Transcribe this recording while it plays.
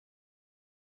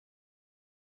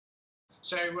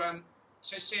So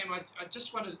Sam, I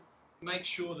just want to make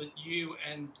sure that you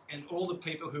and all the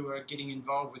people who are getting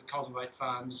involved with Cultivate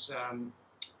Farms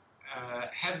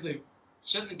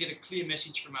certainly get a clear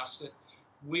message from us that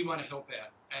we want to help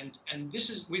out. And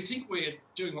we think we're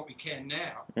doing what we can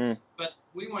now, but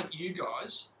we want you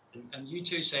guys and you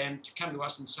too, Sam, to come to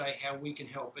us and say how we can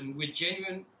help. And we're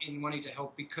genuine in wanting to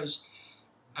help because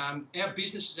our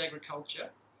business is agriculture,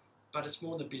 but it's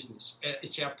more than a business.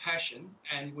 It's our passion,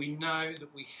 and we know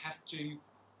that we have to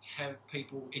have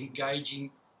people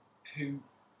engaging who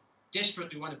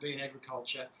desperately want to be in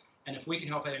agriculture. And if we can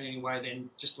help out in any way, then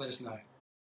just let us know.